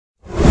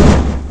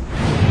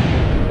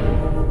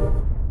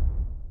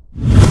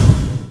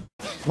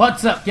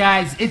What's up,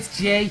 guys? It's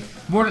Jay,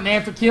 more than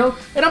Afterkill,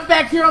 and I'm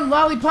back here on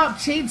Lollipop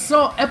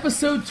Chainsaw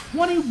episode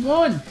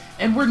 21,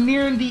 and we're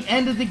nearing the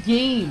end of the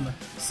game.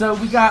 So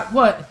we got,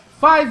 what,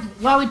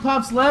 5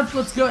 lollipops left?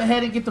 Let's go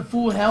ahead and get the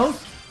full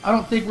health. I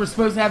don't think we're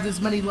supposed to have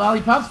this many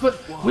lollipops,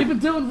 but we've been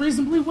doing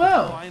reasonably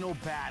well. Final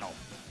battle.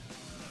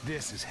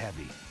 This is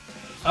heavy.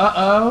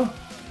 Uh-oh.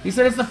 He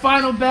said it's the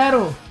final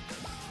battle.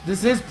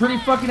 This is pretty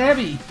fucking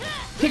heavy.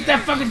 Kick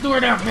that fucking door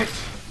down,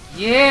 bitch.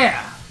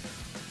 Yeah.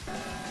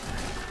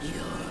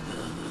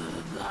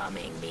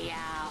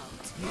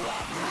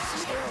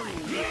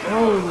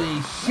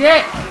 Holy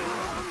shit!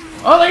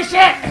 Holy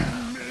shit!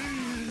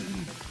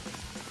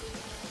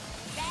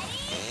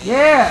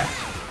 Yeah!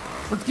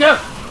 Let's go!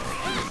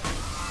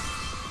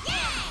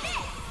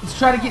 Let's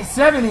try to get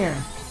 7 here.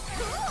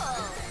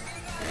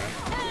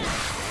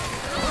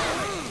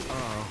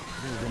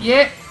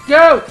 Yeah,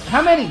 go!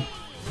 How many?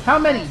 How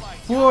many?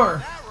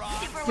 4.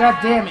 God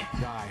damn it.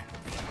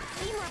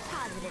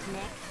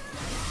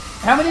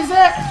 How many is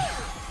that?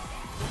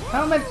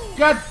 How many?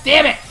 God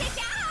damn it!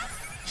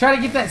 Try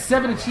to get that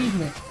 7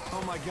 achievement.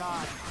 Oh my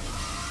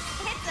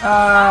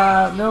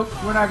god. Nope,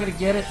 we're not gonna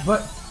get it,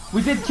 but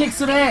we did kick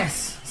some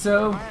ass,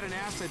 so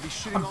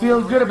I'm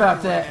feeling good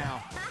about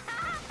that.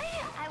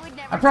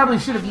 I probably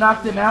should have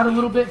knocked them out a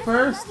little bit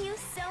first.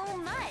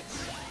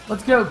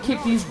 Let's go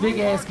kick these big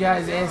ass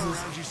guys'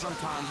 asses.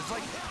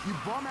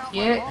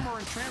 Yeah.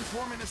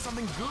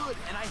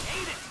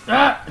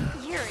 Ah.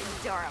 You're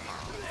adorable.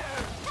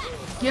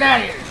 Get out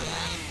of here.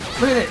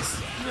 Look at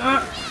this.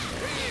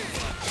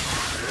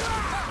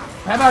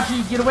 How about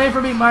you get away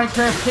from me,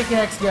 Minecraft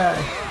pickaxe guy?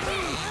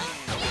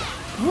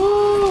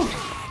 Woo! Look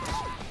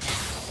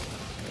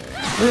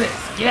at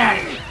this. Get out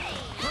of here.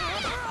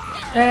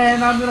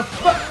 And I'm gonna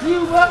fuck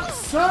you up,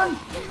 son.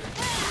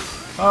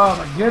 Oh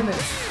my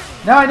goodness.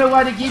 Now I know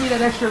why they gave me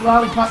that extra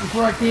lollipop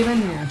before I came in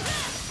here.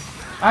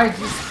 I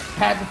just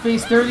had to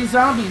face 30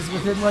 zombies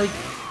within like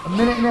a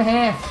minute and a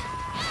half.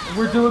 And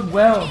we're doing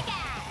well.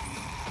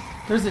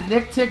 There's a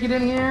Nick ticket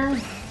in here.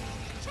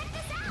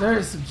 There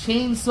is some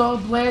chainsaw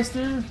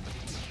blaster.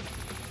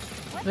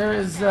 There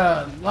is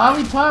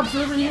lollipops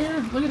over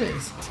here. Look at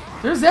this.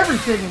 There's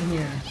everything in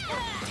here.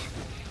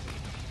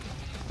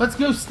 Let's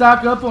go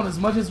stock up on as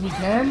much as we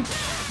can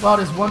while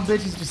this one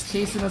bitch is just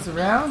chasing us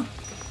around.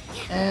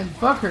 And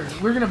fuck her.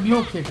 We're gonna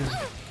mule kick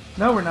her.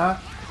 No, we're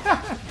not.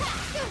 Yeah,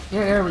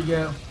 there we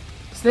go.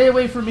 Stay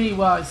away from me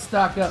while I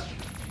stock up.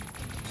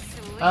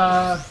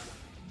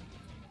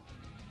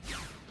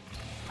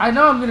 I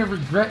know I'm gonna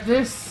regret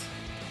this.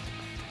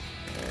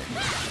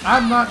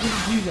 I'm not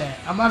gonna do that.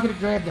 I'm not gonna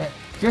grab that.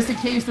 Just in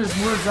case there's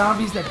more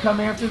zombies that come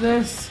after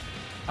this,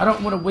 I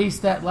don't want to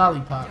waste that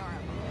lollipop.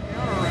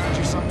 Around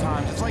you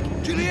sometimes. It's like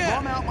Juliet, you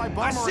bum out my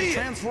bummer and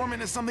transform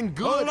into something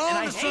good, and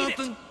I hate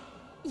it.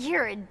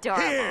 You're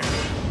adorable. Here.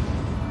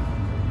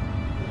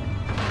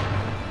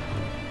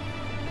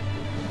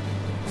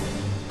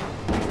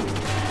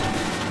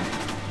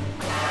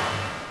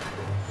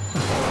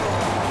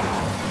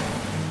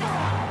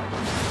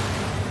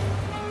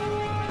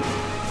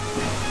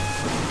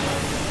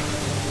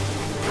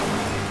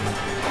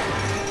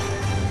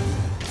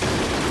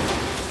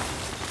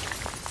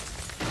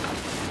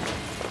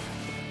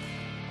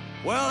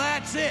 Well,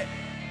 that's it.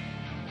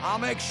 I'll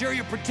make sure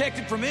you're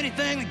protected from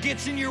anything that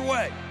gets in your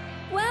way.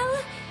 Well,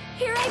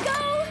 here I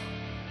go.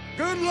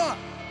 Good luck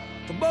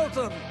to both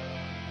of you.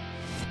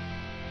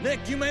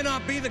 Nick, you may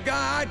not be the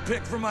guy I'd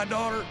pick for my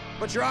daughter,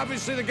 but you're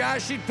obviously the guy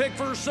she'd pick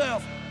for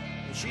herself.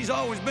 And she's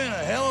always been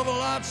a hell of a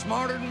lot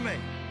smarter than me.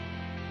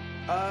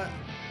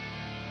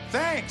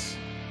 Thanks.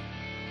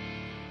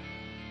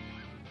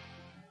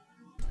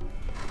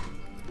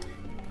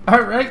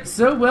 Alright,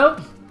 so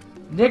well,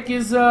 Nick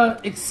is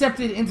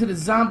accepted into the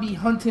zombie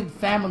hunting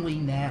family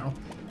now.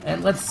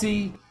 And let's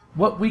see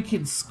what we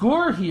can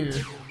score here.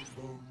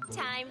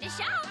 Time to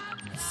shop.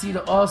 Let's see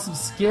the awesome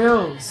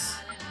skills.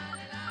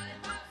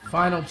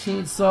 Final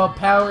chainsaw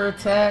power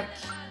attack.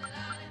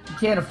 You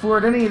can't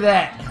afford any of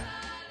that.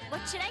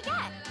 What should I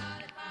get?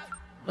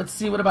 Let's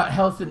see what about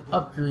health and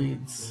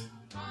upgrades.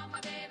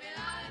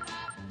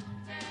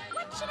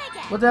 What should I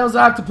get? What the hell's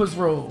octopus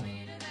roll?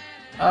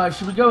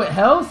 Should we go at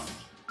health?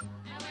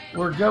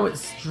 Or go at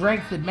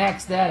strength and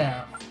max that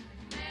out?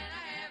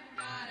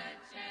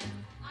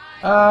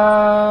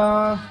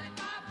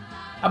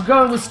 I'm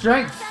going with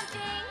strength.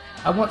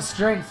 I want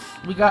strength.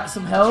 We got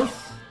some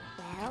health.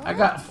 I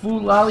got full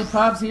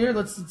lollipops here.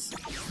 Let's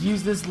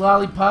use this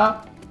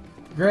lollipop.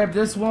 Grab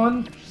this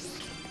one.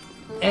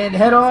 And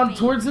head on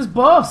towards this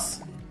boss.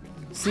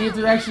 See if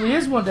there actually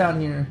is one down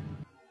here.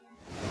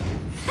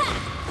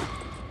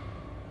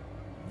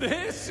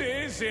 This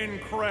is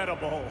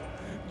incredible.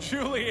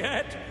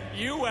 Juliet,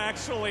 you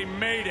actually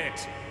made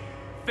it.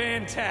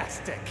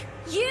 Fantastic.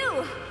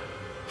 You!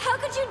 How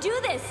could you do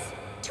this?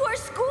 To our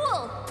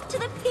school! To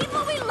the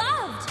people we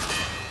loved!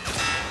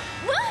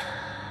 What?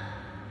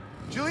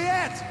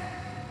 Juliet!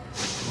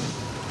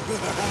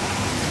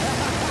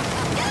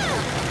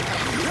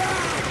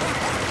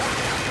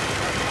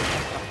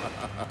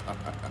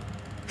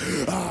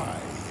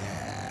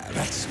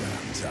 That's what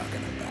I'm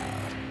talking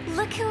about.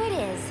 Look who it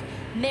is.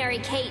 Mary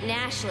Kate and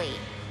Ashley.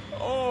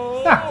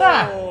 Oh,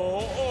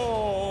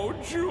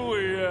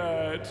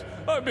 Juliet.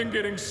 I've been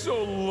getting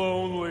so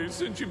lonely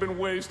since you've been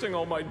wasting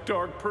all my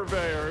dark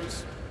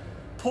purveyors.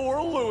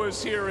 Poor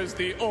Louis here is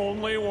the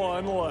only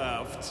one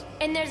left.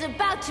 And there's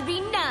about to be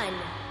none.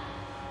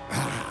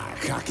 Ah,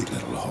 cocky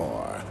little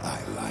whore.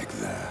 I like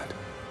that.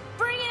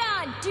 Bring it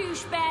on,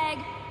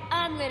 douchebag.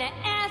 I'm gonna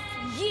F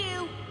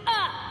you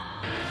up.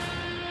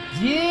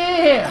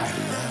 Yeah! I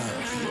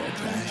love your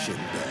passion,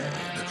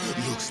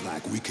 babe. Looks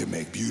like we can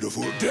make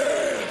beautiful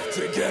death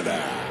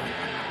together.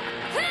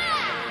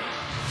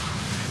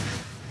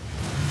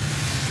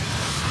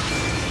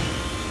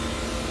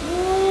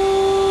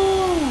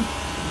 Woo!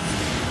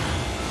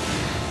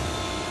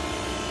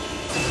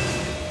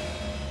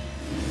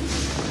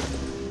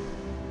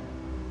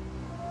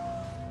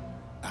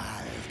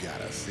 I've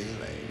got a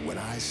feeling when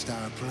I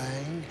start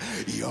playing,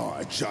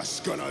 you're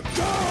just gonna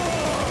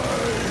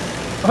die!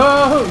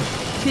 Oh,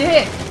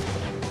 shit!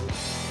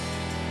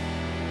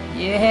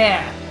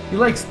 Yeah! He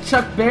likes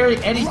Chuck Berry,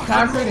 Eddie Rock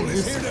and Cochran, roll and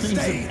is just here to screams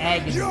of stay.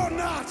 agony. You're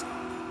not!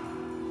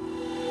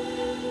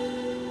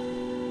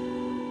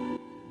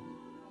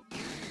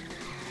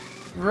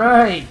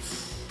 Right.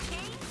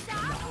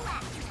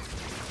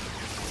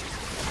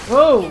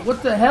 Whoa,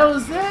 what the hell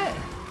is that?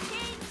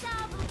 If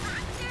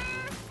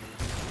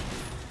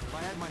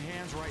I had my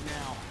hands right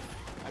now,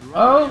 I'd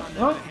Oh, run down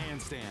oh. to the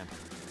handstand.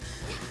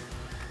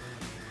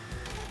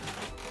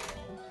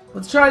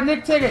 Let's try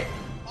Nick Ticket.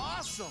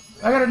 Awesome!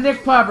 I got a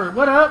Nick Popper.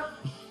 What up?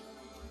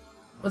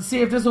 Let's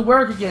see if this will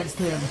work against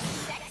him.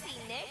 Sexy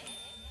Nick.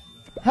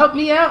 Help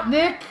me out,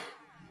 Nick.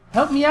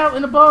 Help me out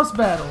in a boss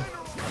battle.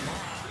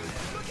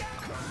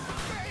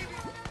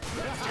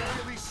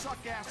 These suck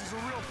ass is a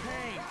real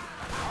pain.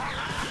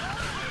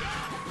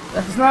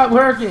 That's not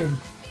working.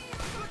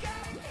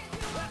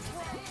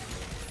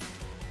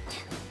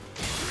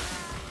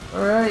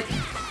 Alright.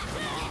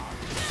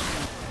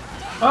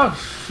 Oh,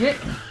 shit.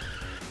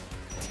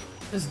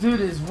 This dude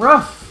is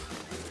rough.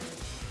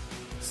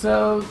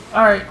 So,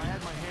 alright. If I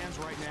had my hands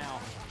right now,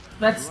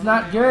 That's I'd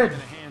not run good. down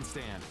to the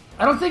handstand.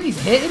 I don't think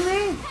he's hitting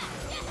me.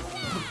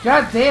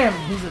 God damn,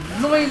 he's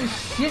annoying as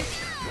shit.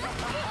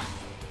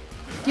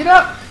 Get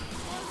up!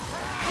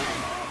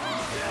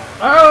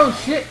 Oh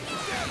shit!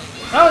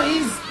 Oh,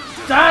 he's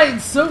dying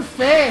so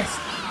fast.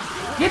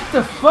 Get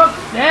the fuck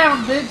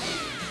down, bitch!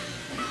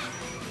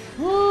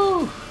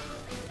 Woo!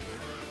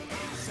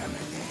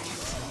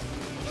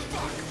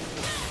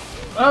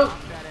 Oh,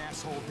 That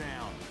asshole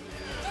down.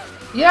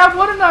 yeah, I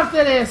want to knock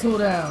that asshole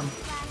down.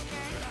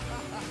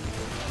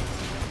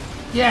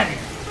 Get it.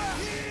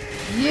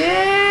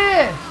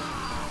 Yeah!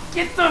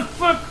 Get the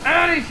fuck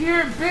out of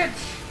here, bitch!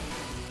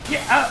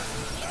 Get out!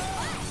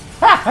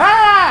 Ha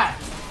ha!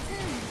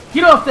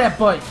 Get off that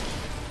bike!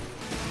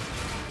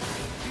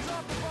 He's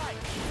off the bike.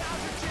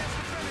 Now's your chance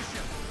to finish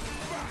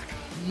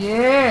him.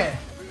 Yeah!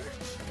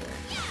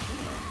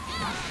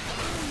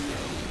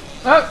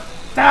 Oh!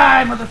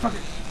 Die,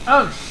 motherfucker!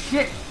 Oh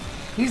shit!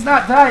 He's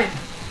not dying!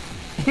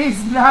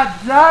 He's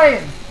not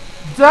dying!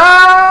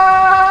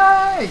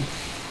 Die!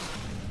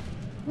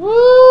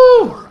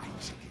 Woo!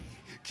 Alright,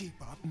 keep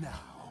up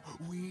now.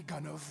 We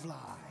gonna fly.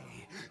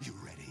 You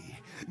ready?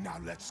 Now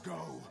let's go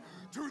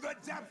to the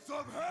depths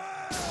of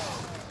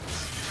hell!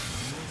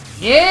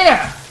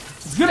 Yeah!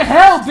 Let's go to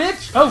hell,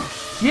 bitch! Oh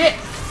shit!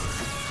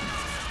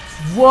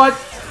 What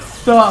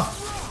the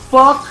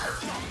fuck?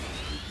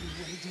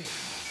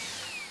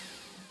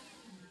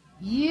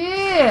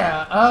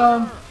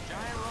 Yeah,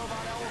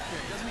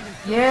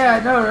 yeah,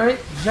 I know, right?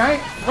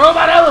 Giant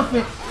robot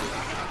elephant!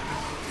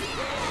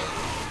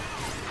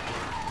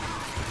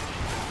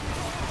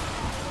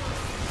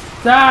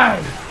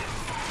 Die!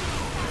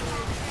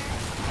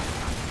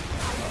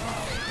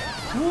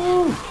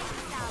 Woo!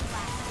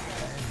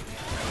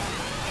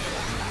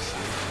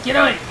 Get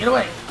away! Get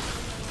away!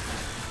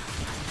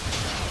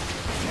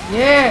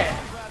 Yeah!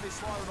 Glad they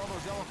slaughtered all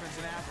those elephants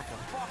in Africa.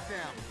 Fuck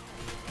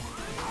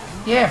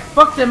them. Yeah,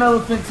 fuck them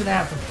elephants in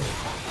Africa.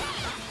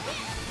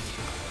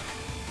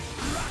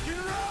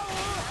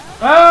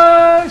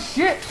 Oh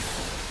shit!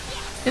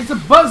 It's a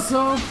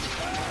buzzsaw.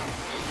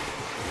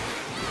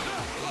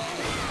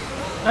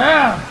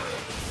 Ah!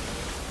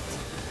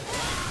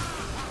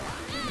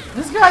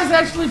 This guy's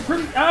actually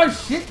pretty. Oh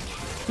shit!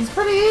 He's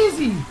pretty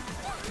easy.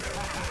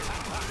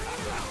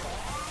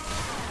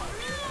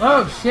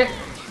 Oh shit!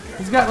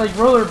 He's got like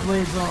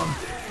rollerblades on.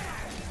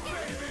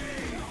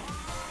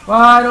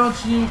 Why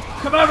don't you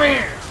come over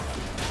here?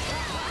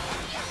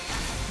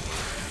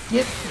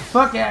 Get the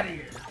fuck out of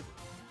here!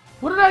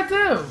 What did I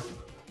do?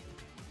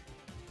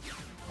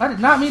 I did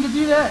not mean to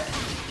do that.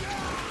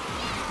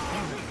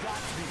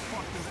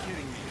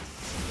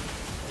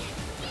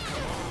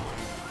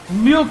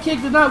 Mule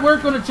kick did not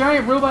work on a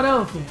giant robot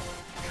elephant.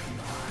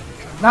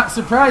 Not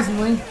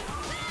surprisingly.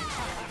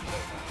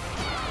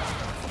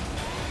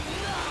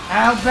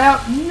 How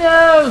about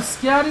no,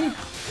 Scotty?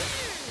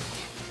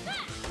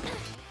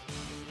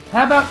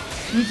 How about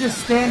you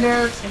just stand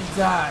there and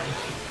die?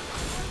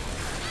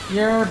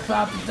 You're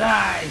about to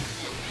die.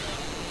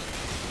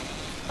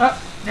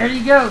 Oh, there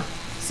you go.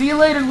 See you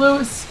later,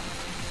 Lewis.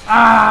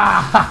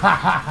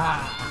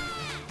 Ah!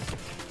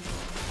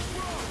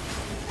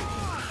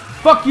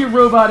 Fuck your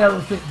robot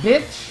elephant,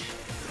 bitch.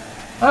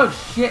 Oh,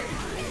 shit.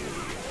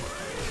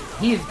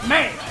 He is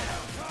mad.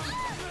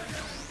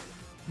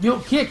 Mule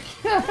kick.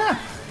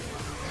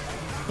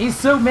 He's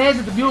so mad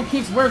that the mule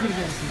kick's working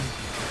against him.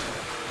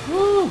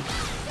 Woo!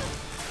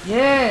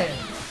 Yeah!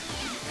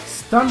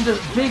 Stunned the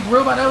big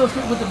robot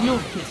elephant with the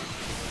mule kick.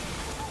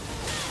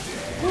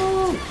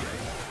 Woo!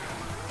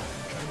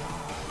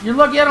 You're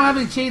lucky I don't have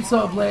any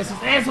chainsaw blasts,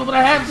 asshole, but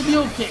I have the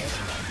mule kick.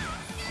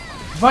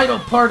 Vital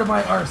part of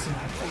my arsenal.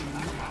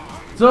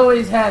 It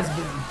always has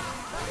been.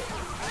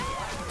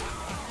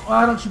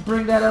 Why don't you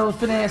bring that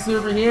elephant ass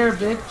over here,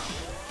 bitch?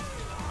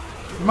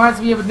 Reminds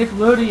me of a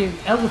Nickelodeon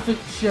elephant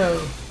show.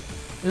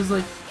 It was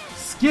like,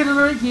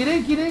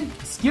 skiddarinky-dinky-dink,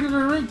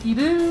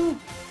 skiddarinky-doo,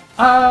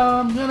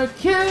 I'm gonna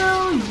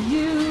kill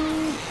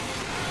you.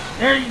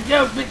 There you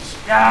go, bitch.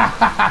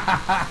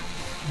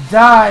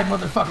 Die,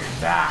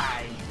 motherfucker,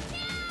 die.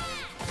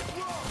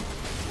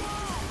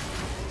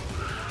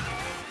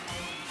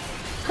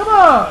 Come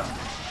on.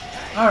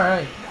 All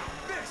right.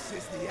 This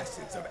is the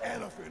essence of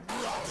elephant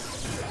rock.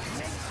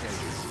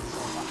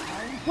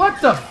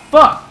 What the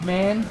fuck,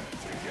 man?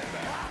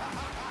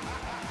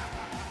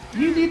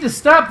 You need to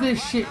stop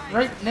this shit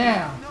right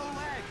now.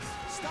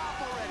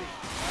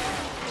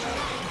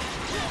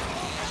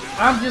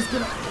 I'm just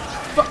gonna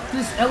fuck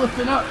this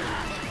elephant up.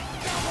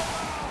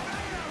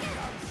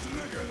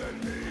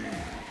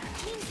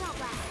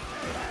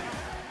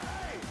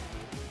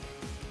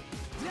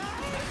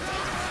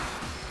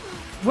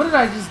 What did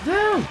I just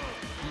do?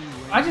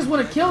 I just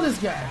want to kill this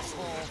guy.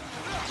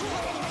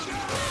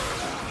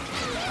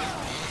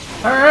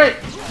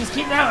 Alright, just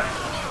keep going.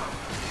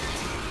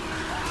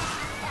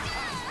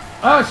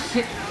 Oh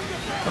shit!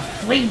 The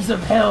flames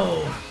of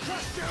hell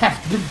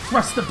have been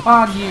thrust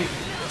upon you.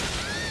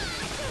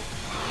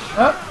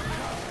 Oh.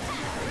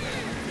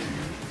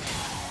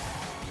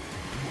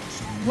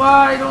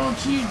 Why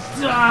don't you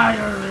die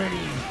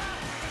already?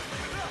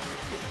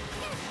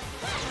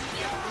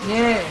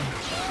 Yeah.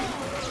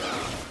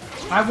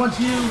 I want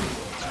you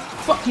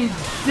fucking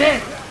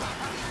dead.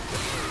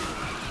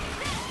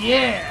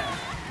 Yeah.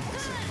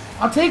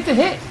 I'll take the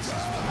hit.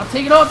 I'll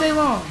take it all day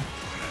long.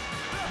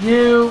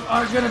 You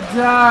are gonna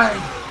die,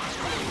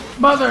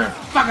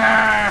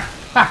 motherfucker!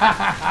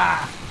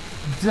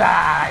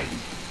 Die!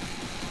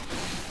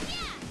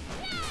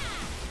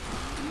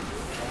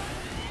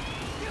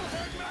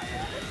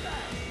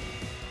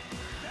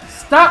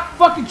 Stop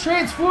fucking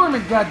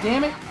transforming,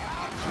 goddammit!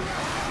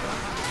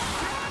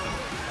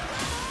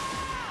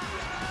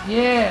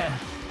 Yeah.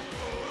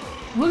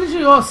 Look at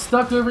you all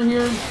stuck over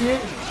here and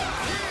shit.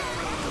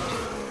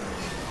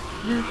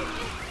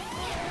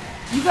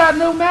 You got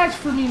no match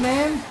for me,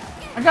 man.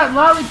 I got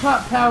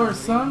lollipop power,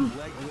 son.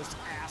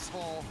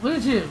 Look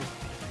at you.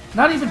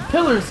 Not even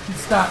pillars can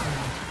stop me.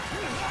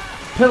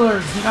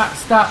 Pillars do not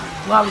stop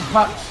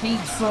lollipop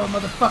chainsaw,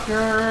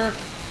 motherfucker.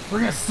 We're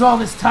gonna saw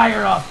this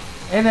tire off,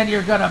 and then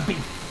you're gonna be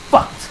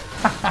fucked.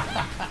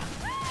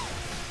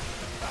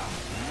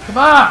 Come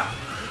on.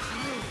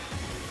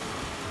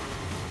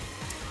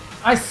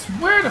 I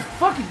swear to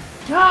fucking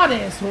God,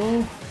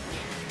 asshole.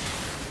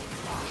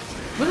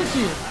 Look at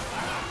you.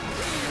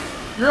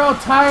 You're all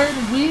tired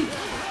and weak.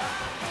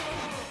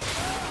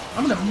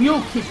 I'm gonna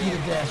mule kick you to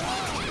death.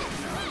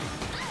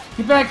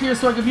 Get back here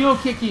so I can mule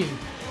kick you.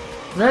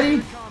 Ready?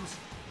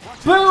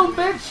 Boom,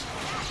 bitch!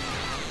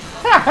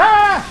 Ha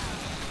ha!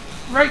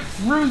 Right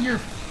through your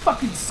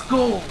fucking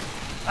skull.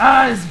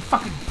 Ah, his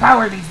fucking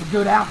power needs to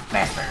go down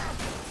faster.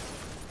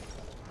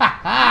 Ha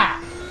ha!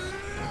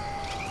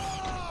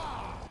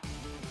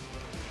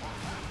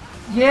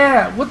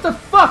 Yeah, what the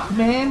fuck,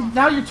 man?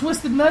 Now you're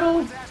Twisted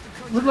Metal?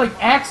 Look like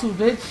Axel,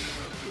 bitch.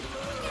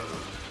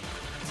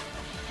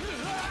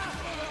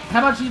 How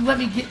about you let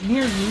me get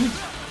near you,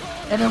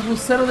 and then we'll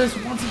settle this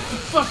once and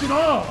for fucking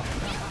all.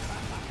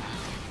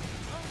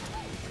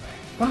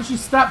 Why don't you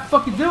stop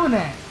fucking doing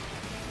that?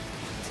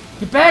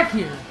 Get back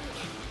here.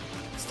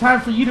 It's time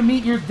for you to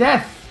meet your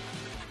death.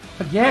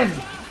 Again.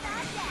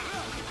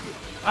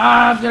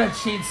 I'm gonna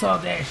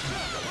chainsaw dash you.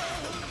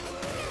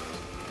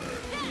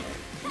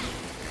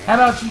 How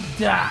about you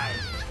die?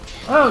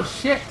 Oh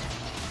shit.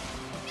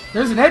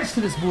 There's an edge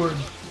to this board.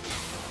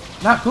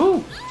 Not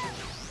cool.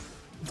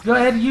 Let's go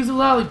ahead and use a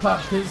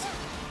lollipop because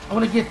I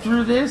want to get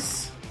through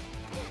this.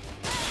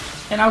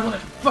 And I want to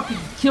fucking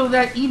kill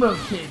that emo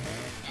kid.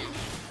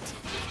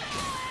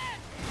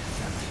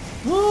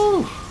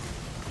 Woo!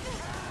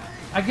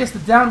 I guess the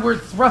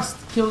downward thrust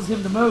kills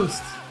him the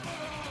most.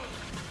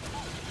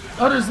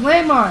 Oh, there's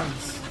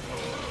landmines.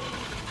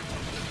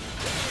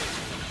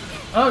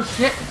 Oh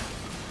shit.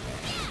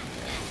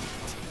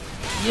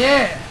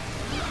 Yeah!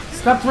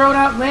 Stop throwing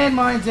out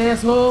landmines,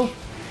 asshole!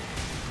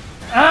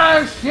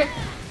 Ah, shit!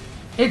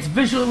 It's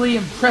visually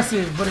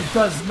impressive, but it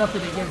does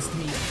nothing against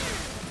me.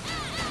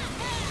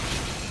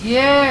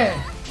 Yeah! You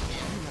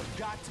have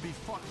got to be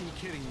fucking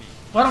kidding me.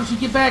 Why don't you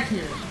get back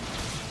here?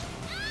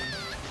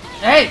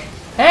 Hey!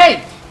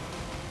 Hey!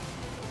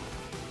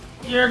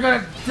 You're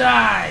gonna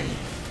die!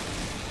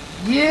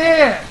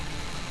 Yeah!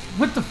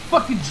 With the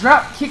fucking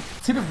drop kick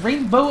to the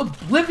Rainbow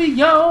Oblivion!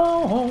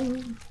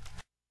 Woo!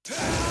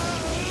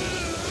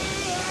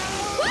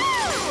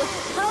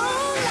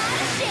 Whole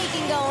lot of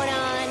shaking going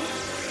on.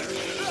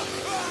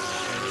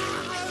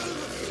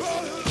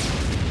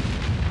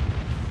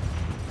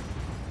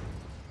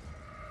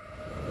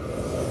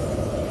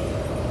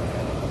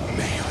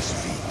 Meos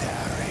vita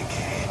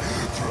reggae,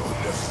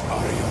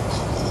 proliferio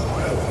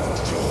coelho.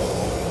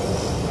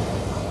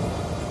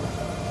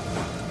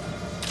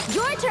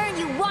 Your turn,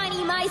 you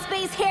whiny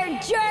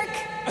MySpace-haired jerk!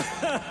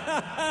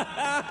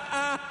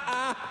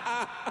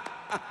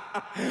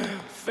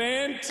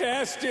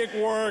 Fantastic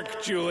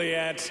work,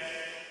 Juliet.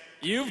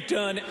 You've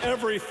done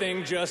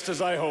everything just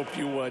as I hoped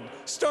you would,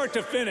 start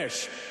to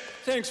finish.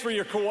 Thanks for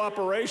your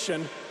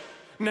cooperation.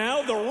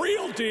 Now the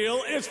real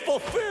deal is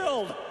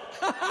fulfilled.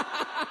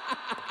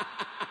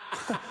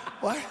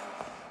 What?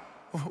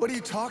 What are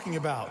you talking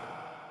about?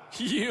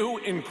 You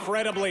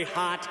incredibly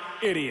hot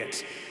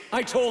idiot.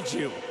 I told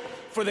you,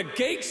 for the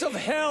gates of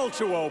hell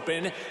to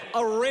open,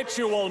 a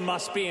ritual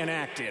must be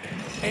enacted.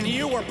 And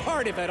you were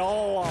part of it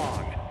all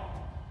along.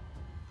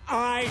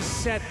 I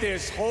set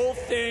this whole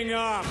thing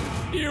up,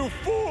 you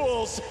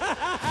fools!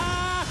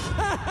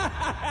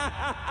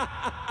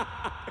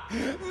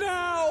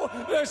 Now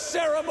the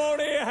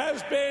ceremony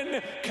has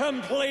been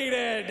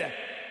completed!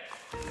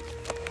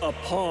 A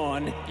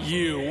pawn,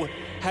 you,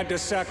 had to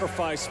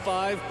sacrifice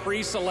 5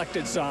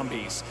 pre-selected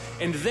zombies,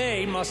 and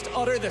they must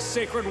utter the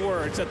sacred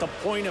words at the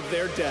point of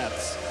their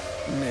deaths.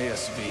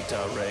 Meus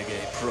vita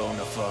reggae pro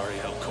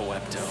nefario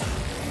coepto.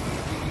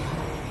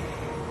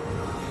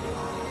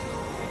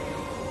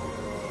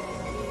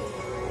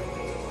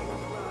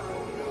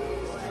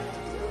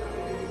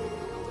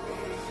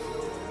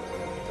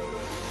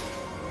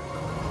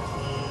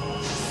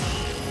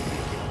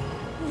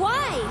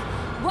 Why?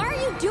 Why are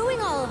you doing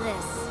all of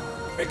this?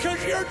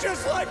 Because you're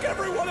just like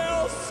everyone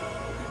else!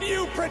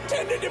 You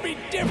pretended to be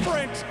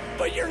different,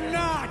 but you're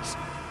not!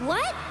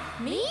 What?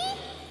 Me?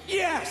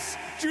 Yes,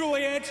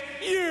 Juliet,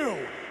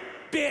 you!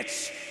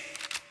 Bitch!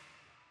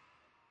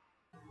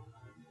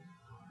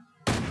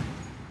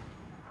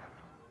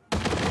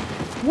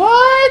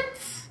 What?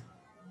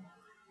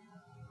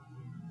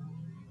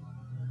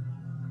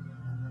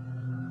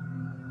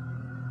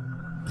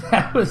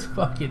 That was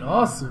fucking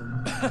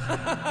awesome.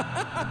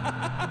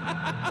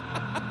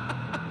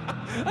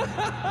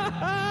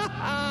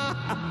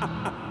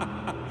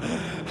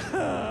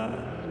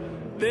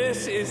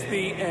 This is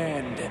the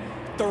end.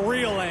 The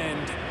real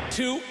end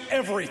to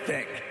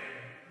everything.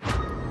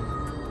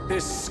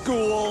 This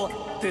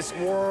school, this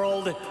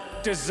world,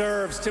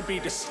 deserves to be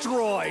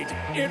destroyed.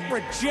 It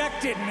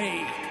rejected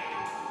me.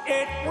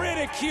 It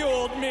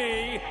ridiculed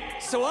me.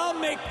 So I'll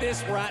make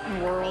this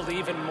rotten world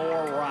even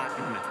more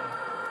rotten.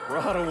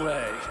 Rot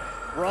away.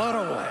 Rot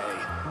away.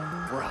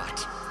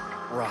 Rot.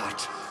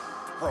 Rot.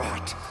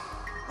 Rot.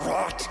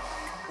 Rot.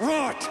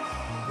 Rot.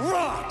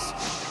 Rot.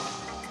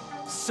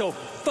 So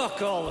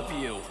fuck all of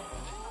you.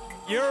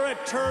 Your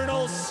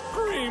eternal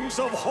screams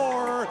of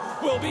horror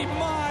will be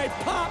my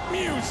pop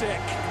music.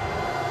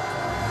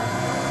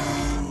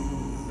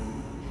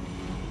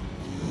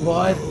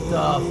 What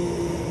the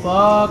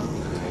fuck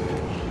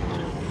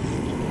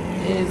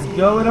is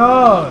going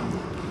on?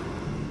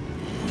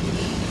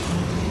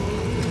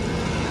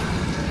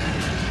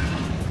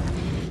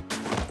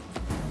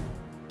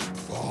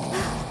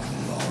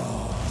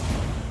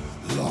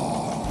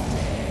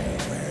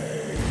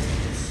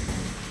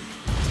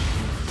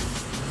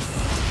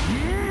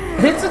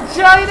 It's a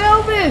giant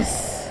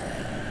Elvis!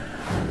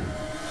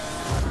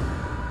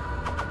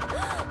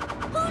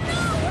 Oh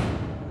no!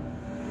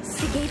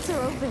 The gates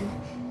are open.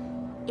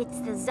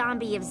 It's the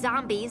zombie of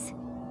zombies,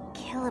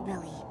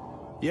 Killabilly.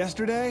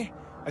 Yesterday,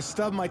 I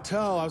stubbed my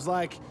toe. I was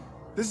like,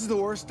 this is the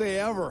worst day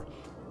ever.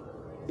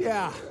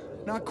 Yeah,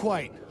 not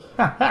quite.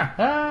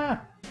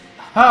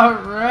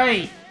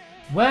 Alright.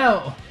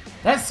 Well,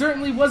 that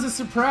certainly was a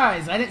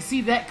surprise. I didn't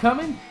see that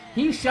coming.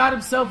 He shot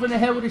himself in the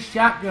head with a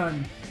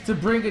shotgun to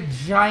bring a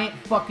giant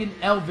fucking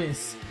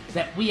Elvis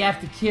that we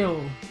have to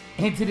kill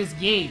into this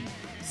game.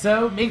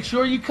 So make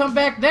sure you come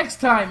back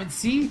next time and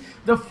see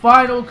the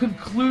final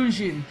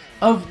conclusion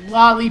of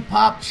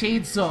Lollipop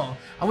Chainsaw.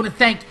 I want to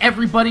thank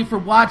everybody for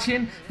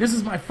watching. This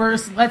is my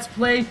first Let's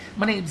Play.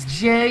 My name's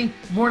Jay,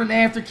 Morning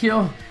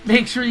Afterkill.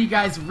 Make sure you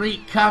guys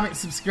rate, comment,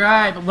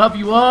 subscribe. I love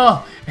you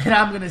all, and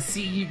I'm going to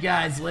see you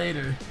guys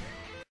later.